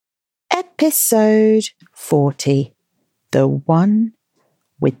Episode 40, the one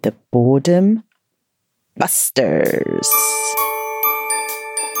with the Boredom Busters.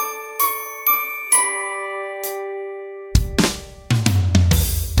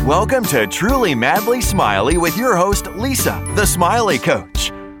 Welcome to Truly Madly Smiley with your host, Lisa, the Smiley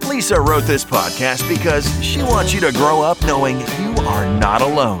Coach. Lisa wrote this podcast because she wants you to grow up knowing you are not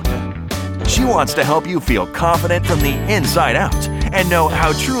alone. She wants to help you feel confident from the inside out and know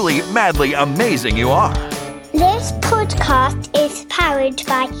how truly madly amazing you are. This podcast is powered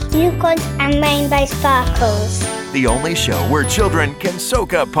by unicorns and rainbow sparkles. The only show where children can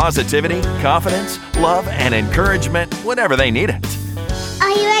soak up positivity, confidence, love, and encouragement whenever they need it.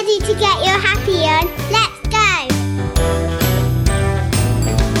 Are you ready to get your happy on? Let's go!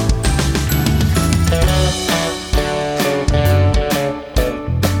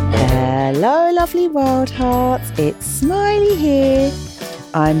 Hello, lovely world hearts. It's Smiley here.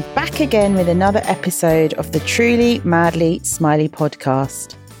 I'm back again with another episode of the Truly Madly Smiley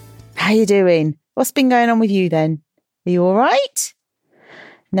podcast. How you doing? What's been going on with you then? Are you all right?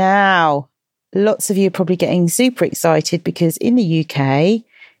 Now, lots of you are probably getting super excited because in the UK,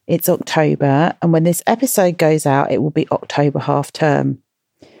 it's October, and when this episode goes out, it will be October half term.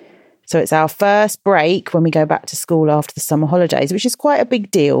 So it's our first break when we go back to school after the summer holidays, which is quite a big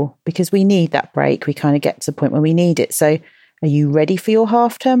deal because we need that break. We kind of get to the point where we need it. So are you ready for your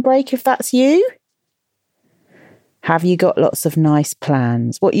half-term break if that's you? Have you got lots of nice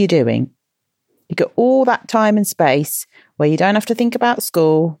plans? What are you doing? You've got all that time and space where you don't have to think about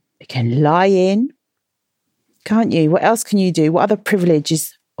school. You can lie in, can't you? What else can you do? What other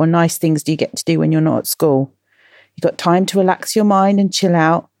privileges or nice things do you get to do when you're not at school? You've got time to relax your mind and chill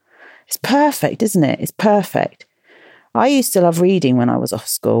out. It's perfect, isn't it? It's perfect. I used to love reading when I was off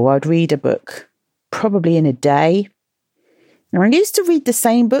school. I'd read a book probably in a day. And I used to read the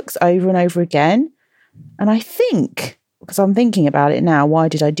same books over and over again. And I think, because I'm thinking about it now, why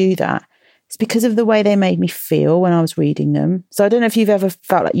did I do that? It's because of the way they made me feel when I was reading them. So I don't know if you've ever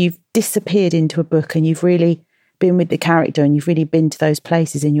felt like you've disappeared into a book and you've really been with the character and you've really been to those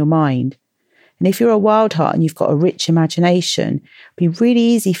places in your mind. And if you're a wild heart and you've got a rich imagination, it'd be really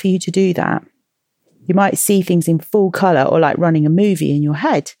easy for you to do that. You might see things in full colour or like running a movie in your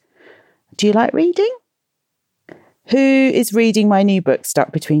head. Do you like reading? Who is reading my new book,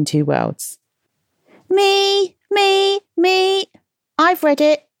 Stuck Between Two Worlds? Me. I've read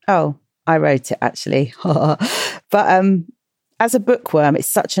it. Oh, I wrote it actually. But as a bookworm, it's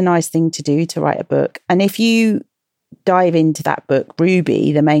such a nice thing to do to write a book. And if you dive into that book,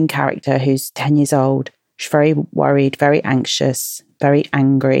 Ruby, the main character who's 10 years old, she's very worried, very anxious, very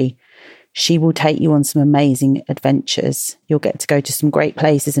angry. She will take you on some amazing adventures. You'll get to go to some great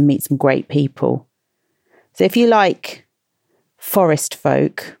places and meet some great people. So if you like forest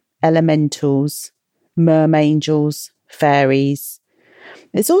folk, elementals, mermangels, fairies,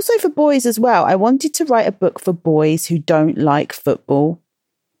 it's also for boys as well. I wanted to write a book for boys who don't like football.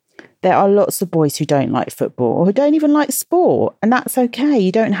 There are lots of boys who don't like football or who don't even like sport, and that's okay.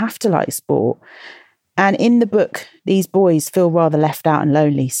 You don't have to like sport. And in the book, these boys feel rather left out and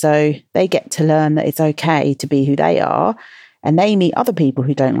lonely, so they get to learn that it's okay to be who they are, and they meet other people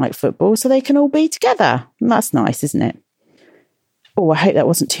who don't like football, so they can all be together. And that's nice, isn't it? Oh, I hope that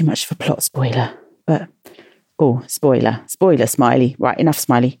wasn't too much of a plot spoiler, but spoiler, Smiley. Right, enough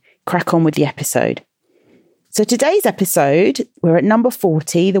Smiley. Crack on with the episode. So today's episode, we're at number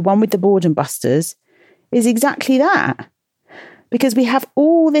 40, the one with the Boredom Busters, is exactly that. Because we have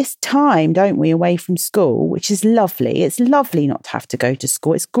all this time, don't we, away from school, which is lovely. It's lovely not to have to go to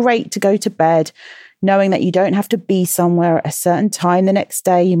school. It's great to go to bed, knowing that you don't have to be somewhere at a certain time the next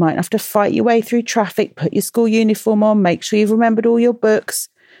day. You might have to fight your way through traffic, put your school uniform on, make sure you've remembered all your books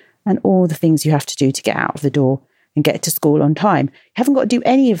and all the things you have to do to get out of the door and get to school on time. You haven't got to do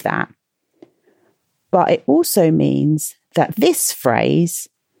any of that. But it also means that this phrase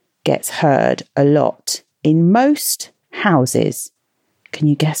gets heard a lot in most houses. Can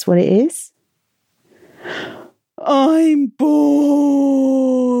you guess what it is? I'm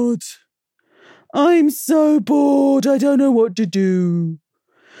bored. I'm so bored. I don't know what to do.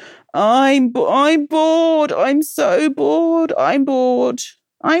 I'm bored. I'm so bored. I'm bored.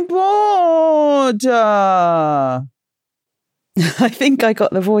 I think I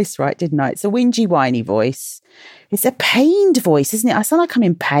got the voice right, didn't I? It's a whingy, whiny voice. It's a pained voice, isn't it? I sound like I'm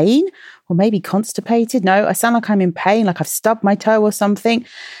in pain or maybe constipated. No, I sound like I'm in pain, like I've stubbed my toe or something.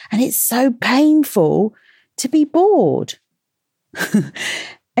 And it's so painful to be bored.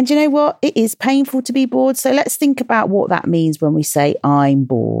 And you know what? It is painful to be bored. So let's think about what that means when we say I'm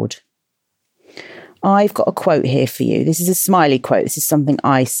bored. I've got a quote here for you. This is a smiley quote. This is something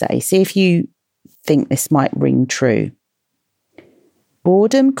I say. See if you think this might ring true.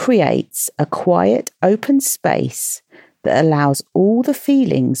 Boredom creates a quiet, open space that allows all the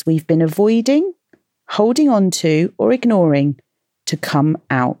feelings we've been avoiding, holding on to, or ignoring to come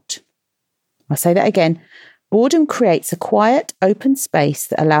out. I'll say that again. Boredom creates a quiet, open space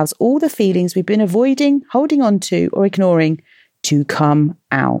that allows all the feelings we've been avoiding, holding on to, or ignoring to come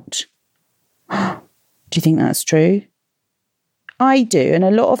out. Do you think that's true? I do. And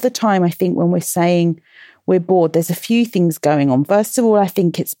a lot of the time, I think when we're saying we're bored, there's a few things going on. First of all, I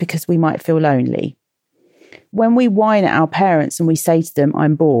think it's because we might feel lonely. When we whine at our parents and we say to them,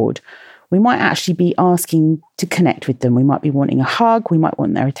 I'm bored, we might actually be asking to connect with them. We might be wanting a hug. We might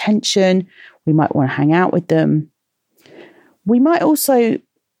want their attention. We might want to hang out with them. We might also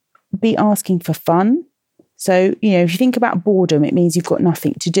be asking for fun. So, if you think about boredom, it means you've got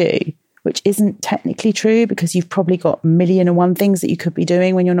nothing to do, which isn't technically true because you've probably got 1,000,001 things that you could be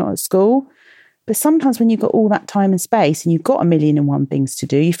doing when you're not at school. But sometimes when you've got all that time and space and you've got 1,000,001 things to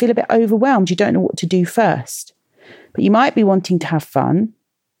do, you feel a bit overwhelmed. You don't know what to do first. But you might be wanting to have fun.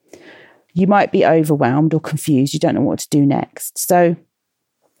 You might be overwhelmed or confused. You don't know what to do next. So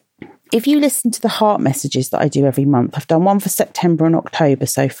if you listen to the heart messages that I do every month, I've done one for September and October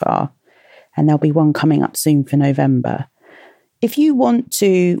so far, and there'll be one coming up soon for November. If you want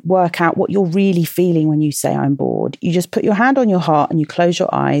to work out what you're really feeling when you say I'm bored, you just put your hand on your heart and you close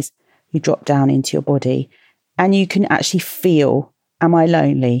your eyes, you drop down into your body, and you can actually feel, am I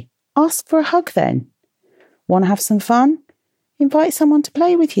lonely? Ask for a hug then. Want to have some fun? Invite someone to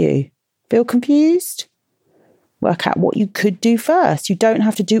play with you. Feel confused? Work out what you could do first. You don't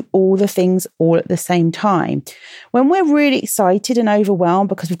have to do all the things all at the same time. When we're really excited and overwhelmed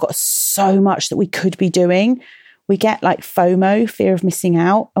because we've got so much that we could be doing, we get like FOMO, fear of missing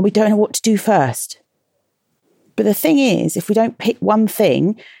out, and we don't know what to do first. But the thing is, if we don't pick one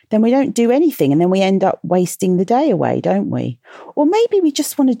thing, then we don't do anything, and then we end up wasting the day away, don't we? Or maybe we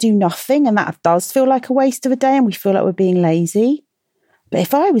just want to do nothing, and that does feel like a waste of a day, and we feel like we're being lazy. But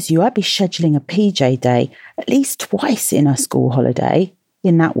if I was you, I'd be scheduling a PJ day at least twice in a school holiday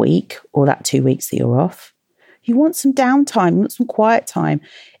in that week or that 2 weeks that you're off. You want some downtime, you want some quiet time,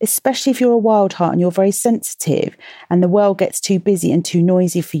 especially if you're a wild heart and you're very sensitive and the world gets too busy and too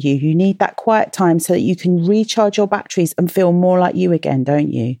noisy for you. You need that quiet time so that you can recharge your batteries and feel more like you again,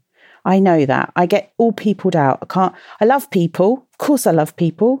 don't you? I know that. I get all peopled out. I love people. Of course I love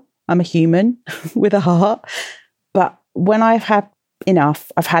people. I'm a human with a heart. But when I've had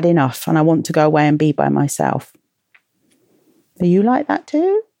enough, I've had enough and I want to go away and be by myself. Are you like that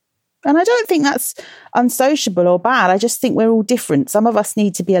too? And I don't think that's unsociable or bad. I just think we're all different. Some of us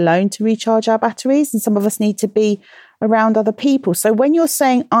need to be alone to recharge our batteries and some of us need to be around other people. So when you're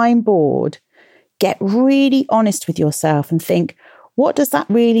saying I'm bored, get really honest with yourself and think, what does that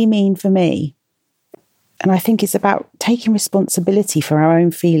really mean for me? And I think it's about taking responsibility for our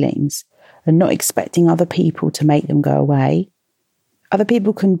own feelings and not expecting other people to make them go away. Other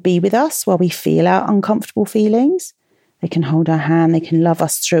people can be with us while we feel our uncomfortable feelings. They can hold our hand, they can love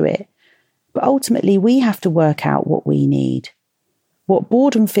us through it. But ultimately, we have to work out what we need. What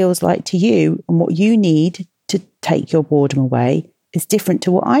boredom feels like to you and what you need to take your boredom away is different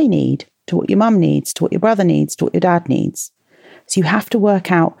to what I need, to what your mum needs, to what your brother needs, to what your dad needs. So you have to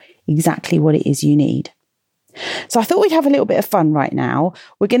work out exactly what it is you need. So I thought we'd have a little bit of fun right now.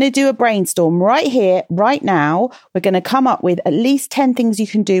 We're going to do a brainstorm right here, right now. We're going to come up with at least 10 things you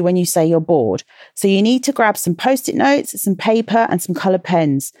can do when you say you're bored. So you need to grab some Post-it notes, some paper and some coloured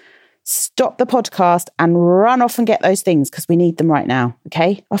pens. Stop the podcast and run off and get those things because we need them right now.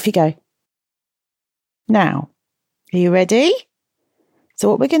 Okay, off you go. Now, are you ready? So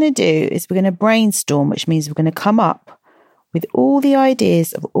what we're going to do is we're going to brainstorm, which means we're going to come up with all the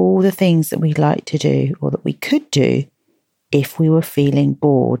ideas of all the things that we'd like to do or that we could do if we were feeling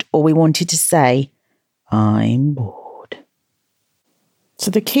bored or we wanted to say, I'm bored.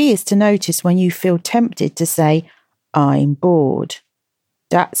 So the key is to notice when you feel tempted to say, I'm bored.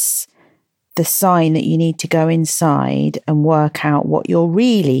 That's the sign that you need to go inside and work out what you're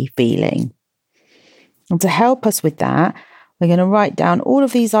really feeling. And to help us with that, we're going to write down all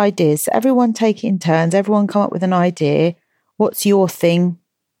of these ideas. So everyone take it in turns. Everyone come up with an idea. What's your thing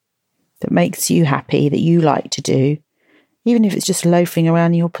that makes you happy, that you like to do? Even if it's just loafing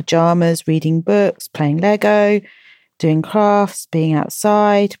around in your pajamas, reading books, playing Lego, doing crafts, being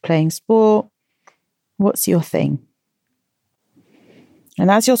outside, playing sport. What's your thing? And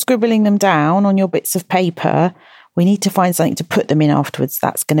as you're scribbling them down on your bits of paper, we need to find something to put them in afterwards.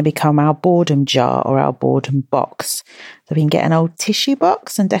 That's going to become our boredom jar or our boredom box. So we can get an old tissue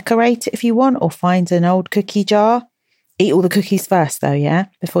box and decorate it if you want, or find an old cookie jar. Eat all the cookies first though, yeah?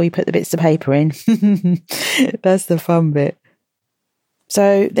 Before you put the bits of paper in. That's the fun bit.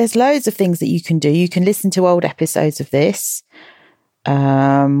 So there's loads of things that you can do. You can listen to old episodes of this.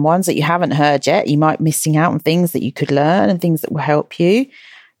 Ones that you haven't heard yet. You might be missing out on things that you could learn and things that will help you.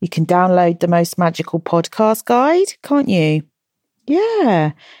 You can download the Most Magical Podcast Guide, can't you?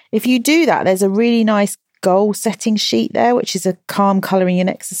 Yeah. If you do that, there's a really nice goal setting sheet there, which is a calm colouring in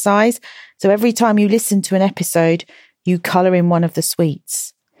exercise. So every time you listen to an episode, you colour in one of the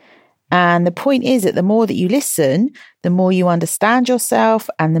sweets. And the point is that the more that you listen, the more you understand yourself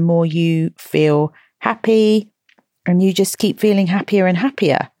and the more you feel happy, and you just keep feeling happier and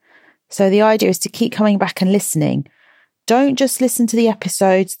happier. So the idea is to keep coming back and listening. Don't just listen to the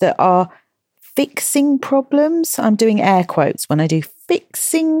episodes that are fixing problems. I'm doing air quotes when I do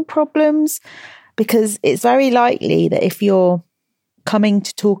fixing problems, because it's very likely that if you're coming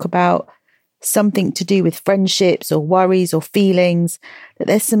to talk about something to do with friendships or worries or feelings, that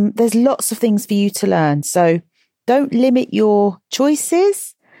there's lots of things for you to learn. So don't limit your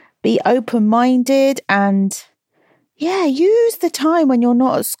choices. Be open-minded and use the time when you're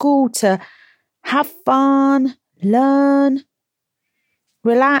not at school to have fun, learn,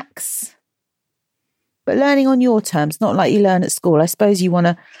 relax, but learning on your terms, not like you learn at school. I suppose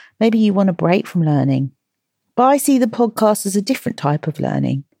maybe you want a break from learning. But I see the podcast as a different type of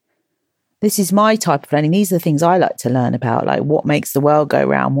learning. This is my type of learning. These are the things I like to learn about, like what makes the world go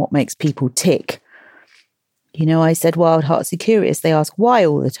round, what makes people tick. You know, I said wild hearts are curious. They ask why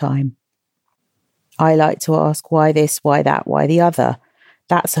all the time. I like to ask why this, why that, why the other.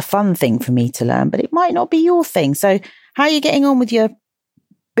 That's a fun thing for me to learn, but it might not be your thing. So how are you getting on with your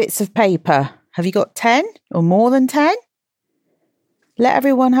bits of paper? Have you got 10 or more than 10? Let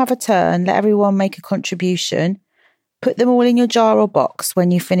everyone have a turn. Let everyone make a contribution. Put them all in your jar or box when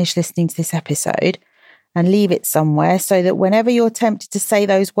you finish listening to this episode, and leave it somewhere so that whenever you're tempted to say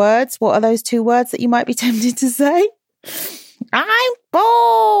those words, what are those 2 words that you might be tempted to say? I'm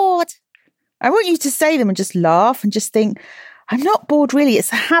bored. I want you to say them and just laugh and just think, I'm not bored really.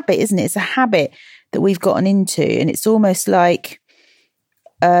 It's a habit, isn't it? It's a habit that we've gotten into. And it's almost like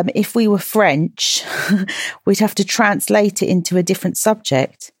if we were French, we'd have to translate it into a different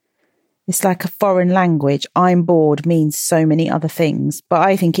subject. It's like a foreign language. I'm bored means so many other things, but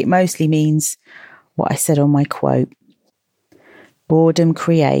I think it mostly means what I said on my quote. Boredom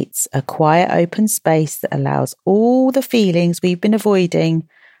creates a quiet, open space that allows all the feelings we've been avoiding,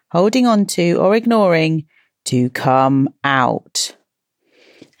 holding on to, or ignoring to come out.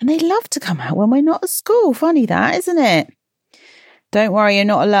 And they love to come out when we're not at school. Funny that, isn't it? Don't worry, you're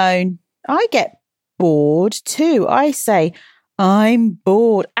not alone. I get bored too. I say, I'm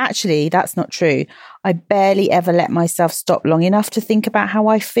bored. Actually, that's not true. I barely ever let myself stop long enough to think about how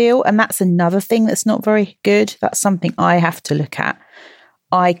I feel. And that's another thing that's not very good. That's something I have to look at.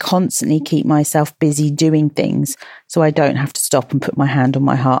 I constantly keep myself busy doing things so I don't have to stop and put my hand on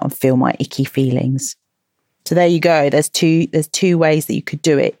my heart and feel my icky feelings. So there you go. There's two ways that you could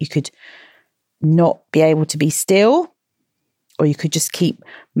do it. You could not be able to be still, or you could just keep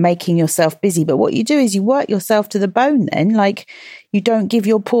making yourself busy. But what you do is you work yourself to the bone then. Like, you don't give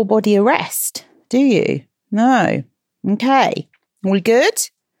your poor body a rest, do you? No. Okay. All good?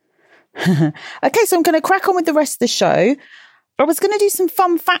 Okay, so I'm going to crack on with the rest of the show. I was going to do some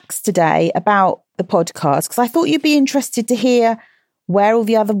fun facts today about the podcast because I thought you'd be interested to hear where all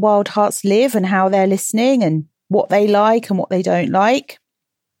the other wild hearts live and how they're listening and what they like and what they don't like.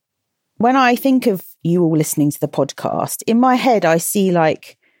 When I think of you all listening to the podcast, in my head, I see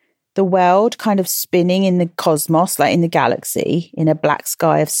like the world kind of spinning in the cosmos, like in the galaxy, in a black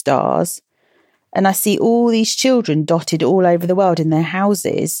sky of stars. And I see all these children dotted all over the world in their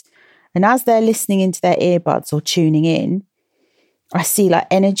houses. And as they're listening into their earbuds or tuning in, I see like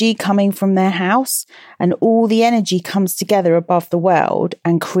energy coming from their house, and all the energy comes together above the world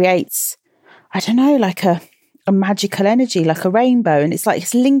and creates, I don't know, like a magical energy, like a rainbow. And it's like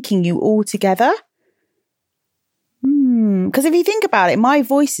it's linking you all together. Because if you think about it, my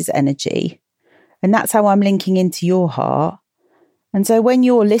voice is energy, and that's how I'm linking into your heart. And so when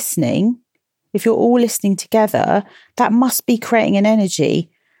you're listening, if you're all listening together, that must be creating an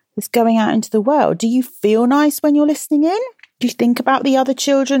energy that's going out into the world. Do you feel nice when you're listening in? Do you think about the other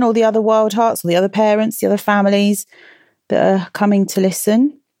children or the other wild hearts or the other parents, the other families that are coming to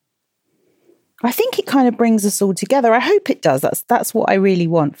listen? I think it kind of brings us all together. I hope it does. That's what I really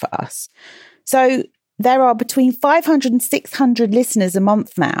want for us. So there are between 500 and 600 listeners a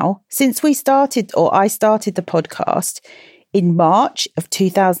month now since I started the podcast in March of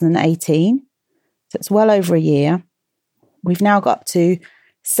 2018. So it's well over a year. We've now got up to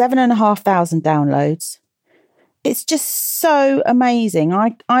 7,500 downloads. It's just so amazing.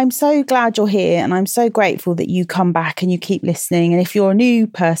 I'm so glad you're here, and I'm so grateful that you come back and you keep listening. And if you're a new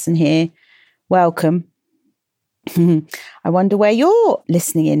person here, welcome. I wonder where you're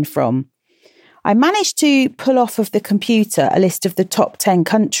listening in from. I managed to pull off of the computer a list of the top 10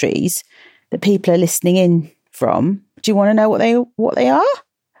 countries that people are listening in from. Do you want to know what they are?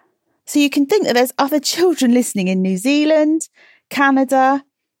 So you can think that there's other children listening in New Zealand, Canada,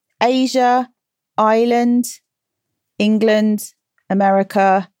 Asia, Ireland, England,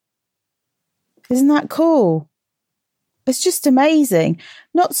 America. Isn't that cool? It's just amazing.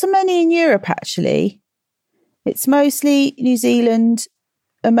 Not so many in Europe, actually. It's mostly New Zealand,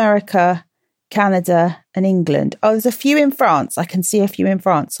 America, Canada and England. Oh, there's a few in France. I can see a few in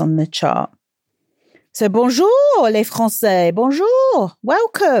France on the chart. So bonjour les Français, bonjour,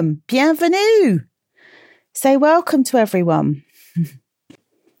 welcome, bienvenue. Say welcome to everyone.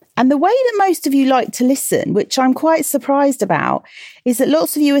 And the way that most of you like to listen, which I'm quite surprised about, is that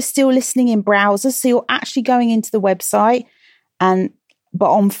lots of you are still listening in browsers. So you're actually going into the website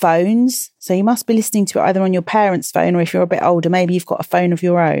but on phones. So you must be listening to it either on your parents' phone, or if you're a bit older, maybe you've got a phone of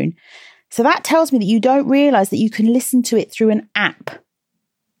your own. So that tells me that you don't realise that you can listen to it through an app.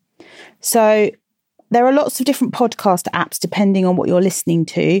 So there are lots of different podcast apps depending on what you're listening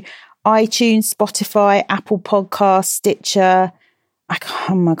to. iTunes, Spotify, Apple Podcasts, Stitcher. I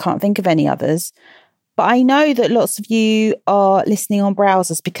can't think of any others. But I know that lots of you are listening on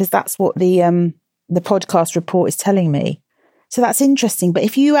browsers because that's what the podcast report is telling me. So that's interesting. But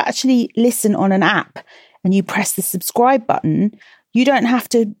if you actually listen on an app and you press the subscribe button, you don't have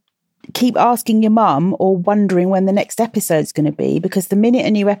to keep asking your mum or wondering when the next episode's going to be, because the minute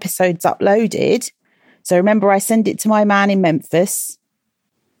a new episode's uploaded, so remember I send it to my man in Memphis,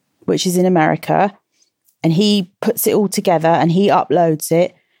 which is in America, and he puts it all together and he uploads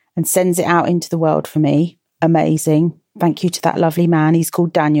it and sends it out into the world for me. Amazing. Thank you to that lovely man. He's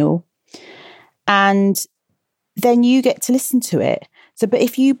called Daniel. And then you get to listen to it. So, but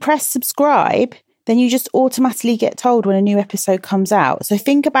if you press subscribe, then you just automatically get told when a new episode comes out. So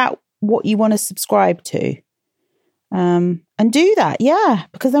think about what you want to subscribe to. And do that, yeah,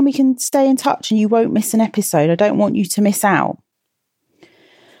 because then we can stay in touch and you won't miss an episode. I don't want you to miss out.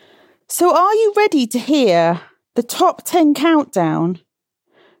 So are you ready to hear the top 10 countdown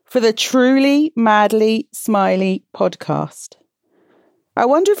for the Truly Madly Smiley podcast? I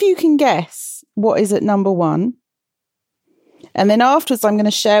wonder if you can guess what is at number 1. And then afterwards, I'm going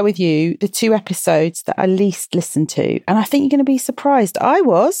to share with you the 2 episodes that I least listened to. And I think you're going to be surprised. I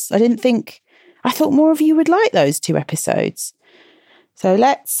thought more of you would like those 2 episodes. So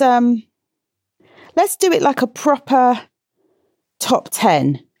let's do it like a proper top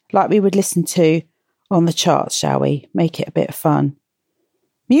 10, like we would listen to on the charts, shall we? Make it a bit of fun.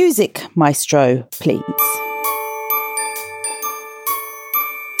 Music, maestro, please.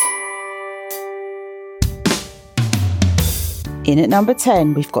 In at number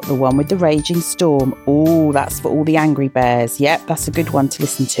 10, we've got the one with the raging storm. Oh, that's for all the angry bears. Yep, that's a good one to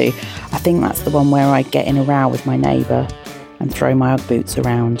listen to. I think that's the one where I get in a row with my neighbour and throw my Ugg boots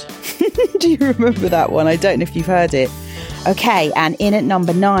around. Do you remember that one? I don't know if you've heard it. Okay, and in at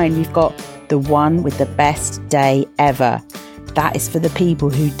number 9, we've got the one with the best day ever. That is for the people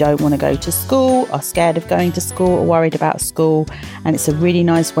who don't want to go to school, are scared of going to school, or worried about school. And it's a really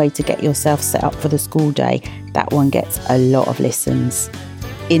nice way to get yourself set up for the school day. That one gets a lot of listens.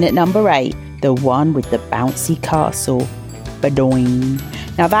 In at number 8, the one with the bouncy castle. Badoing.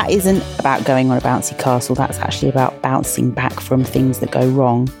 Now that isn't about going on a bouncy castle. That's actually about bouncing back from things that go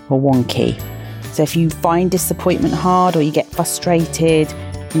wrong or wonky. So if you find disappointment hard, or you get frustrated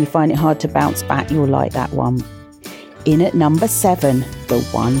and you find it hard to bounce back, you'll like that one. In at number 7, the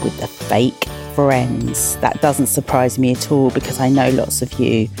one with the fake friends. That doesn't surprise me at all, because I know lots of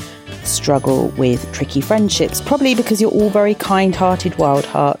you struggle with tricky friendships, probably because you're all very kind-hearted wild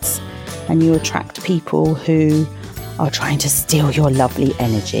hearts and you attract people who are trying to steal your lovely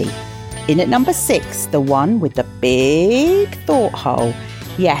energy. In at number 6, the one with the big thought hole.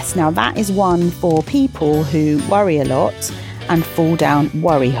 Yes, now that is one for people who worry a lot and fall down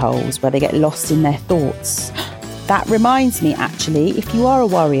worry holes where they get lost in their thoughts. That reminds me, actually, if you are a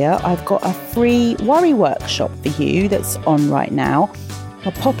worrier, I've got a free worry workshop for you that's on right now.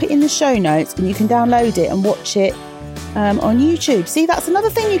 I'll pop it in the show notes and you can download it and watch it on YouTube. See, that's another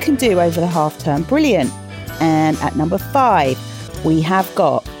thing you can do over the half term. Brilliant. And at number 5, we have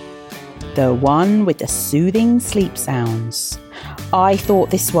got the one with the soothing sleep sounds. I thought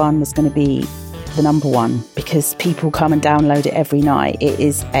this one was going to be the number one because people come and download it every night. It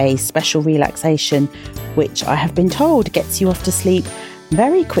is a special relaxation which I have been told gets you off to sleep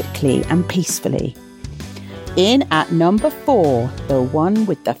very quickly and peacefully. In at number 4, the one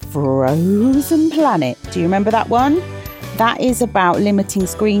with the frozen planet. Do you remember that one? That is about limiting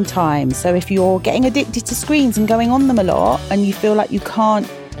screen time. So if you're getting addicted to screens and going on them a lot and you feel like you can't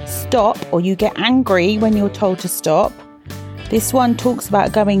stop or you get angry when you're told to stop, this one talks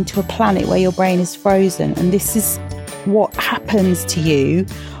about going to a planet where your brain is frozen, and this is what happens to you.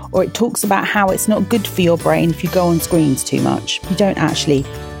 Or it talks about how it's not good for your brain if you go on screens too much. You don't actually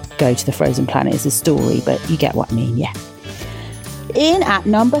go to the frozen planet as a story, but you get what I mean, yeah. In at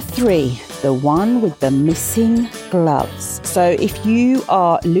number 3, the one with the missing gloves. So if you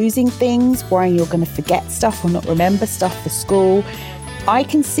are losing things, worrying you're going to forget stuff or not remember stuff for school, I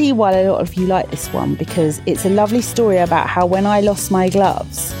can see why a lot of you like this one, because it's a lovely story about how when I lost my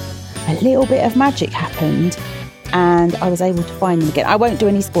gloves, a little bit of magic happened and I was able to find them again. I won't do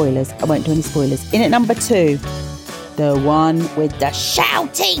any spoilers. In at number 2, the one with the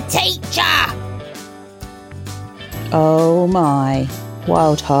shouty teacher. Oh my,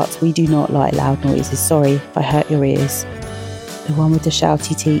 wild hearts, we do not like loud noises. Sorry if I hurt your ears. The one with the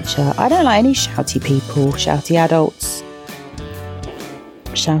shouty teacher. I don't like any shouty people, shouty adults,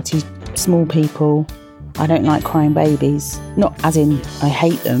 shouty small people. I don't like crying babies. Not as in I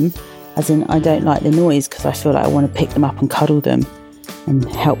hate them, as in I don't like the noise because I feel like I want to pick them up and cuddle them and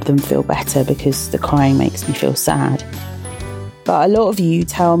help them feel better because the crying makes me feel sad. But a lot of you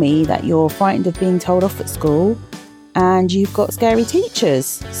tell me that you're frightened of being told off at school and you've got scary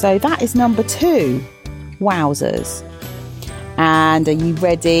teachers. So that is number 2. Wowzers. And are you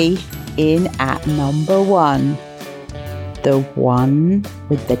ready? In at number 1. The one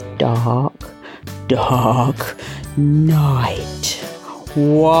with the dark night.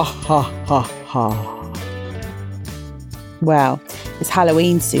 Wahahaha. Well, it's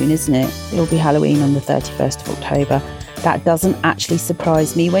Halloween soon, isn't it? It'll be Halloween on the 31st of October. That doesn't actually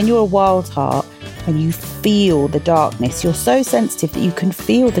surprise me. When you're a wild heart and you feel the darkness, you're so sensitive that you can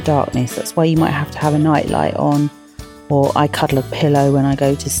feel the darkness. That's why you might have to have a nightlight on, or I cuddle a pillow when I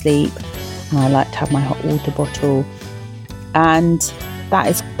go to sleep, and I like to have my hot water bottle. And that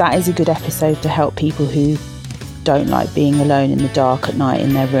is a good episode to help people who don't like being alone in the dark at night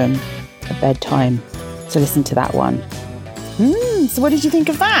in their room at bedtime. So listen to that one. So what did you think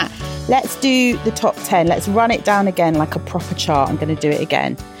of that? Let's do the top 10. Let's run it down again like a proper chart. I'm going to do it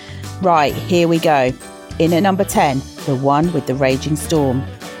again. Right, here we go. In at number 10, the one with the raging storm.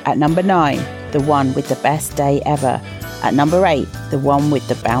 At number 9, the one with the best day ever. At number 8, the one with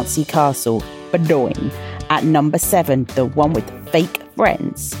the bouncy castle. Badoing. At number 7, the one with the fake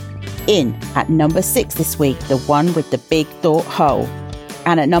friends. In at number 6 this week, the one with the big thought hole.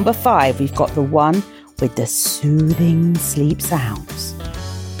 And at number 5, we've got the one with the soothing sleep sounds.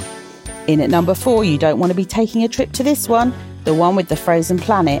 In at number 4, you don't want to be taking a trip to this one, the one with the frozen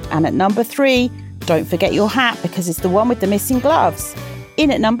planet. And at number 3, don't forget your hat because it's the one with the missing gloves. In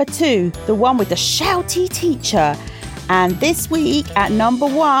at number 2, the one with the shouty teacher. And this week at number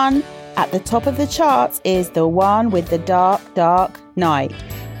 1, at the top of the charts, is the one with the dark night.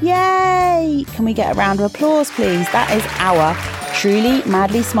 Yay! Can we get a round of applause, please? That is our Truly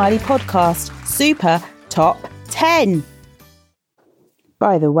Madly Smiley podcast Super Top 10.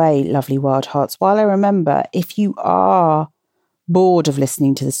 By the way, lovely wild hearts, while I remember, if you are bored of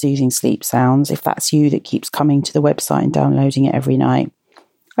listening to the soothing sleep sounds, if that's you that keeps coming to the website and downloading it every night,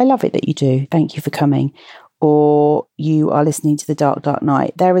 I love it that you do. Thank you for coming. Or you are listening to the dark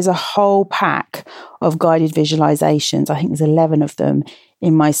night, there is a whole pack of guided visualizations. I think there's 11 of them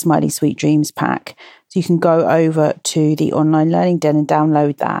in my Smiley Sweet Dreams pack. So you can go over to the online learning den and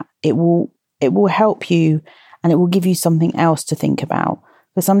download that. It will help you, and it will give you something else to think about.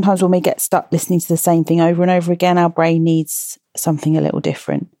 Because sometimes when we get stuck listening to the same thing over and over again, our brain needs something a little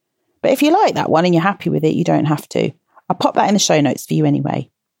different. But if you like that one and you're happy with it, you don't have to. I'll pop that in the show notes for you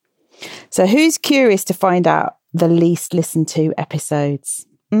anyway. So who's curious to find out the least listened to episodes?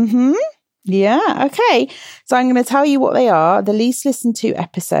 Yeah, okay. So I'm going to tell you what they are. The least listened to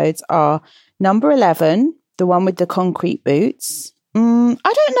episodes are number 11, the one with the concrete boots. I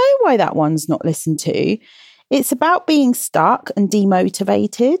don't know why that one's not listened to. It's about being stuck and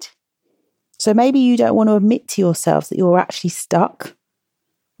demotivated. So maybe you don't want to admit to yourselves that you're actually stuck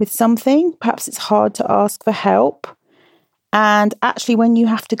with something. Perhaps it's hard to ask for help. And actually, when you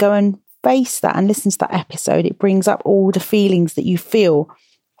have to go and face that and listen to that episode, it brings up all the feelings that you feel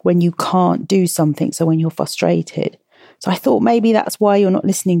when you can't do something. So when you're frustrated. So I thought maybe that's why you're not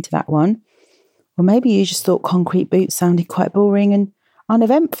listening to that one. Or maybe you just thought concrete boots sounded quite boring and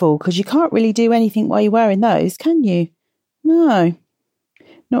uneventful, because you can't really do anything while you're wearing those, can you? No.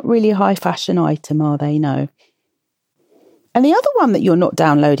 Not really a high fashion item, are they? No. And the other one that you're not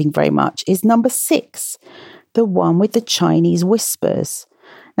downloading very much is number 6, the one with the Chinese whispers.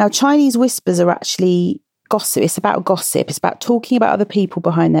 Now, Chinese whispers are actually gossip. It's about gossip. It's about talking about other people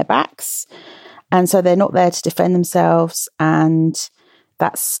behind their backs. And so they're not there to defend themselves. And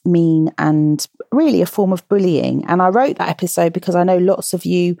that's mean and really a form of bullying. And I wrote that episode because I know lots of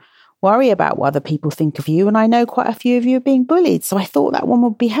you worry about what other people think of you. And I know quite a few of you are being bullied. So I thought that one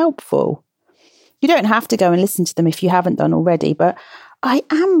would be helpful. You don't have to go and listen to them if you haven't done already. But I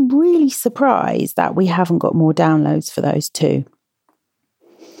am really surprised that we haven't got more downloads for those too.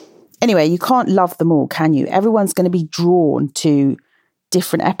 Anyway, you can't love them all, can you? Everyone's going to be drawn to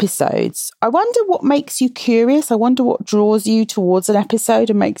different episodes. I wonder what makes you curious. I wonder what draws you towards an episode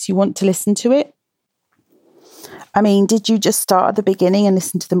and makes you want to listen to it. I mean, did you just start at the beginning and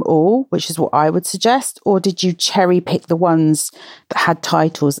listen to them all, which is what I would suggest? Or did you cherry pick the ones that had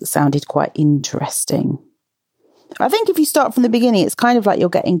titles that sounded quite interesting? I think if you start from the beginning, it's kind of like you're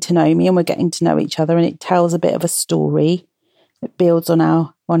getting to know me and we're getting to know each other, and it tells a bit of a story. It builds on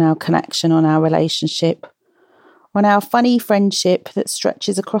our connection, on our relationship, on our funny friendship that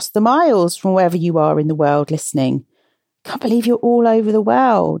stretches across the miles from wherever you are in the world listening. Can't believe you're all over the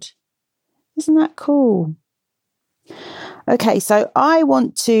world. Isn't that cool? Okay, so I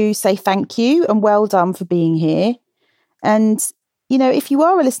want to say thank you and well done for being here. And, you know, if you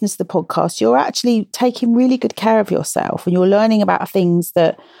are a listener to the podcast, you're actually taking really good care of yourself and you're learning about things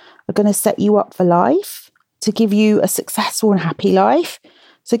that are going to set you up for life, to give you a successful and happy life.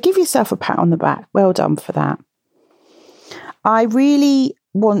 So give yourself a pat on the back. Well done for that. I really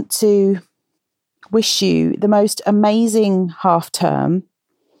want to wish you the most amazing half term.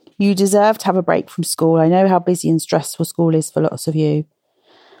 You deserve to have a break from school. I know how busy and stressful school is for lots of you.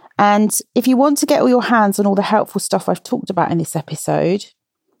 And if you want to get all your hands on all the helpful stuff I've talked about in this episode,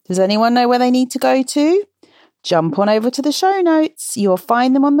 does anyone know where they need to go to? Jump on over to the show notes. You'll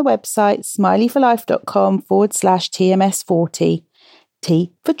find them on the website, smileyforlife.com/TMS40.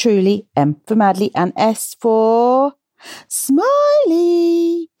 T for truly, M for madly, and S for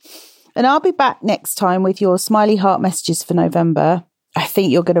smiley. And I'll be back next time with your smiley heart messages for November. I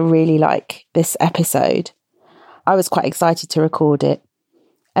think you're going to really like this episode. I was quite excited to record it.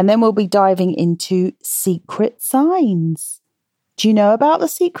 And then we'll be diving into secret signs. Do you know about the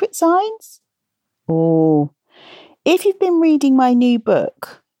secret signs? Oh, if you've been reading my new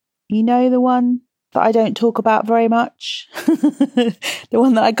book, you know the one that I don't talk about very much. The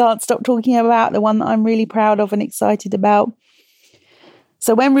one that I can't stop talking about, the one that I'm really proud of and excited about.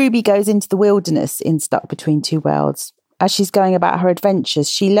 So when Ruby goes into the wilderness in Stuck Between Two Worlds, as she's going about her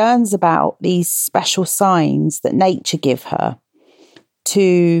adventures, she learns about these special signs that nature give her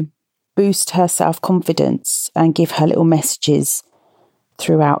to boost her self-confidence and give her little messages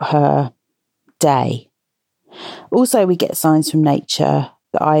throughout her day. Also, we get signs from nature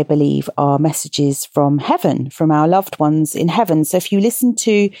that I believe are messages from heaven, from our loved ones in heaven. So if you listen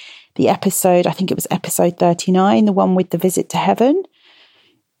to the episode, I think it was episode 39, the one with the visit to heaven,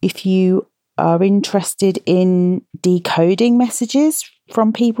 if you are interested in decoding messages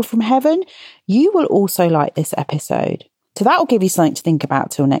from people from heaven, you will also like this episode. So that will give you something to think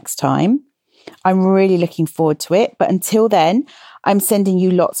about till next time. I'm really looking forward to it. But until then, I'm sending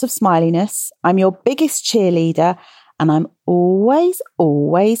you lots of smiliness. I'm your biggest cheerleader and I'm always,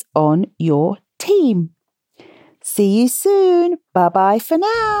 always on your team. See you soon. Bye-bye for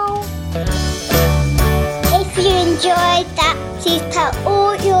now. If you enjoyed that, please tell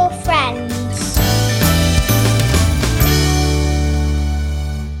all your friends.